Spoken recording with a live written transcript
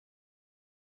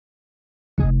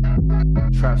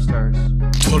Trapstars.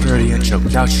 Told dirty and joke,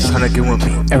 now she's trying to get with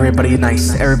me. Everybody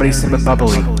nice, everybody sipping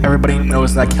bubbly. Everybody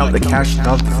knows that I count the cash and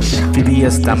all the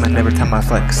VBS diamond every time I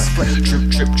flex.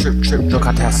 Trip, no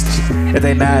contest. If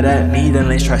they mad at me, then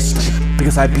they stressed.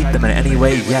 Because I beat them in any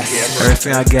way, yes.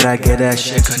 Everything I get that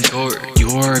shit contort.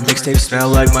 Your mixtape smell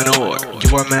like manure.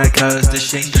 You are mad cause this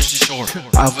shit is short.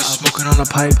 I was smoking on a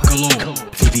pipe galore.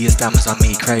 VBS diamonds on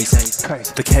me, crazy.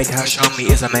 The cake hash on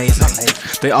me is amazing.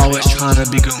 They always trying to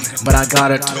be Goonies, but I got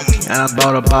it to me, and I'm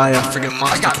about to buy a friggin'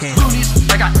 monster can. I got Loonies,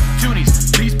 I got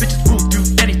Toonies. These bitches will do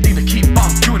anything to keep on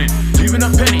tuning. Even a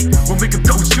penny will make them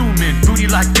go zoom in. Booty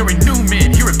like Gary Newman,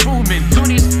 hear it booming.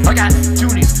 Loonies, I got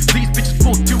Toonies. These bitches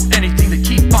will do anything to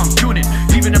keep on tuning.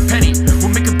 Even a penny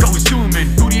will make them go zoom in.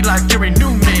 Booty like Gary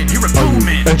Newman, hear it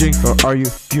booming. Are you edging or are you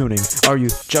fuming? Are you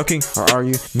joking or are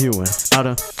you mewing? I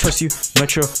don't trust you,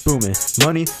 Metro booming.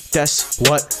 Money, that's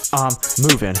what I'm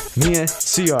moving. Me and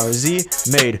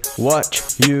CRZ made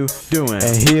what you doing.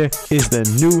 And here is the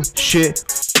new shit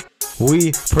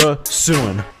we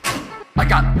pursuing. I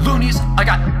got Loonies, I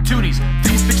got Toonies.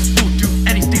 These bitches will do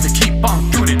anything to keep on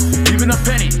tuning. Even a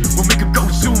penny will make them go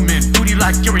zoom in. Booty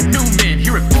like Gary Newman,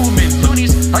 hear it booming.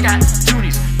 Loonies, I got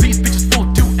Toonies. These bitches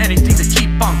will do anything to keep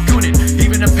on tuning.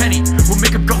 Even a penny will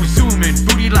make them go zoom in.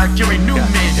 Booty like Gary Newman,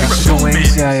 hear it booming.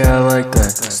 Yeah, I like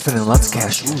that. Spending lots of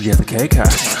cash, ooh yeah, the K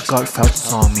cash. Got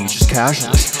felts on me, just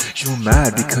casually. You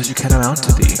mad because you can't amount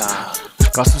to thee.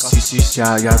 Got some CCs,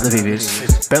 yeah, the babies.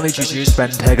 Bentley GG's,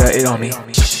 Bentayga, it on me.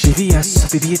 VBS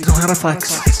don't know how to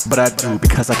flex, but I do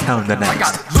because I count the next. I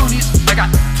got Loonies, I got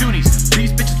Toonies.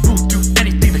 These bitches will do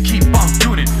anything to keep on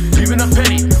tuning. Even a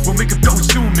penny will make them go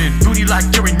zoom in. Booty like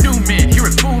Gary Newman, hear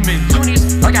it booming.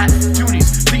 Loonies, I got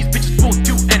Toonies. These bitches will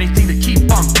do anything to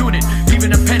keep on tuning.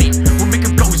 Even a penny will make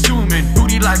them go zoom in.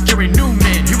 Booty like Gary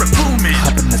Newman, hear it booming.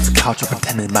 I've been left the couch, I'm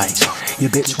pretending like your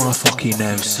bitch wanna fuck you,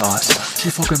 no sauce. She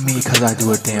fucking me cause I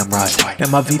do it damn right. And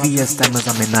my VBS diamonds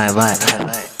on me nightlight.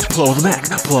 Pull over the Mac,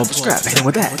 pull over the strap, hit him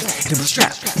with that, hit him with the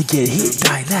strap, he get hit,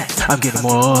 die that. I'm getting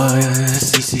more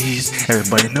CCs,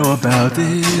 everybody know about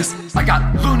this. I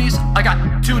got Loonies, I got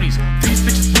Toonies. These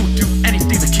bitches will do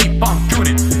anything to keep on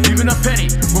tuning. Even a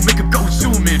penny will make them go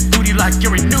zoom in. Booty like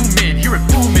Gary Newman, hear it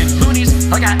booming.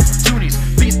 Loonies, I got Toonies.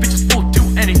 These bitches will do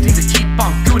anything to keep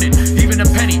on tuning. Even a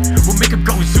penny will make them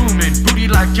go zoom in.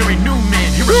 Booty like Gary Newman,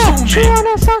 hear it booming. She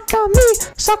wanna suck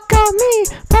on me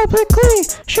publicly.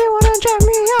 She wanna jack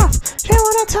me off, she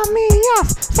wanna tell me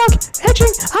off. Fuck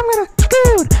edging, I'm gonna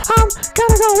Goon. I'm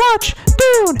gonna go watch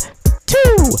Dune 2.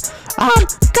 I'm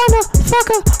gonna fuck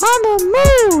her on the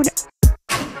moon.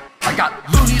 I got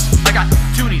Loonies, I got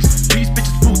Toonies. These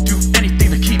bitches will do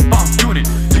anything to keep on tuning.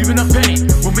 Even a penny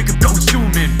will make them go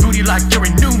zoom in. Booty like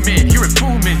Gary Newman, hear it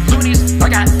booming. Loonies, I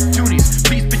got Toonies.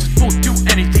 These bitches will do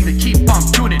anything to keep on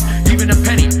tuning. Even a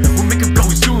penny will make them go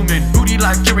zoom in. Booty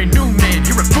like Gary Newman,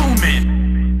 hear it booming.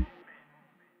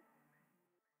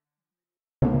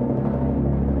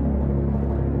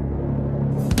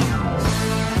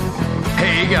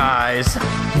 Hey guys,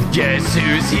 guess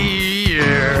who's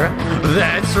here?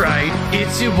 That's right,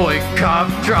 it's your boy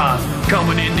Koffdrop,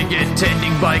 coming in to get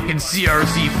tending bike and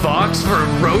CRZFawkz for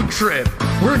a road trip.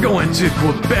 We're going to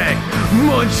Quebec,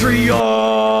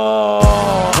 Montreal,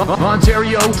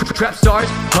 Ontario, Trapstars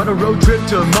on a road trip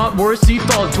to Montmorency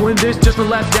Falls. Doing this just a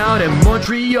lap down in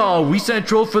Montreal. We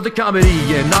central for the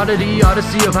comedy and oddity,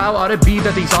 odyssey of how ought it be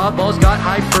that these oddballs got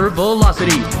hyper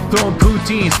velocity. Throwing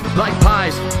poutines like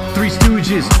pies, Three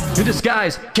Stooges in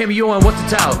disguise, cameo on What's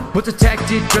the Tout. What's a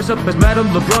tactic, dress up as Madame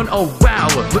LeBrun, oh wow.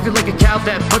 Looking like a cow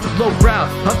that punches low brow.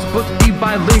 I'm supposed to be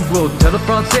bilingual, tell the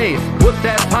Francais what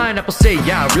that pineapple say.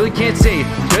 Yeah, I really can't say,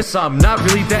 guess I'm not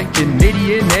really that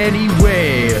Canadian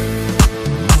anyway.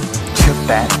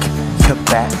 Quebec,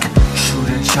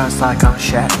 shooting shots like I'm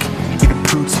Shaq. Eating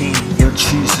poutine, your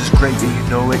cheese is great, and you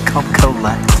know it, come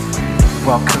collect.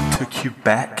 Welcome to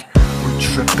Quebec, we're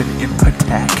tripping in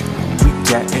Patek. We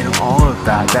getting all of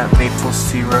that maple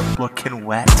syrup looking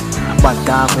wet. My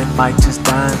diamond might just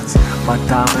dance, my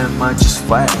diamond might just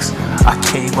flex. I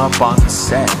came up on the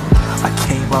set,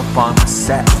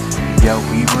 yeah,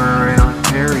 we were in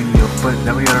Ontario, but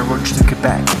now we gotta road to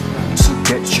Quebec. So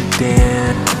get your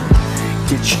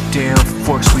damn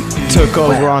force, we eat. Took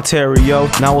over Ontario,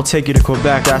 now we'll take you to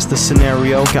Quebec, that's the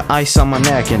scenario. Got ice on my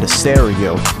neck and a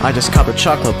stereo. I just caught a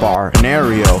chocolate bar, an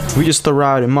Oreo. We just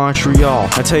arrived in Montreal.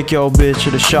 I take your bitch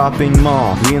to the shopping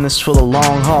mall. We in this for the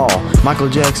long haul. Michael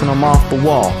Jackson, I'm off the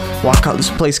wall. Walk out this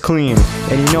place clean,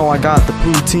 and you know I got the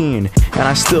poutine. And